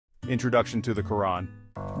Introduction to the Quran.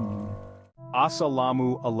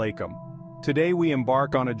 Assalamu alaikum. Today we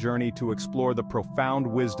embark on a journey to explore the profound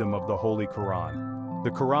wisdom of the Holy Quran.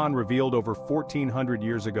 The Quran, revealed over 1400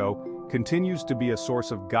 years ago, continues to be a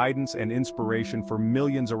source of guidance and inspiration for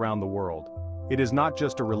millions around the world. It is not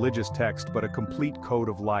just a religious text but a complete code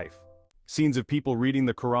of life. Scenes of people reading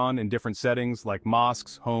the Quran in different settings like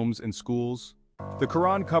mosques, homes, and schools. The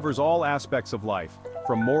Quran covers all aspects of life,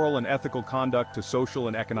 from moral and ethical conduct to social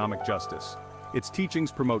and economic justice. Its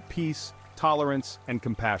teachings promote peace, tolerance, and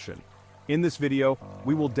compassion. In this video,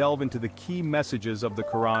 we will delve into the key messages of the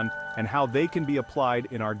Quran and how they can be applied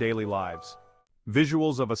in our daily lives.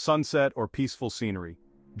 Visuals of a sunset or peaceful scenery.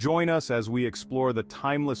 Join us as we explore the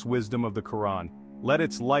timeless wisdom of the Quran. Let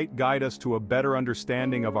its light guide us to a better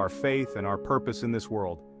understanding of our faith and our purpose in this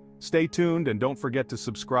world. Stay tuned and don't forget to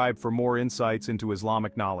subscribe for more insights into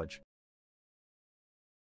Islamic knowledge.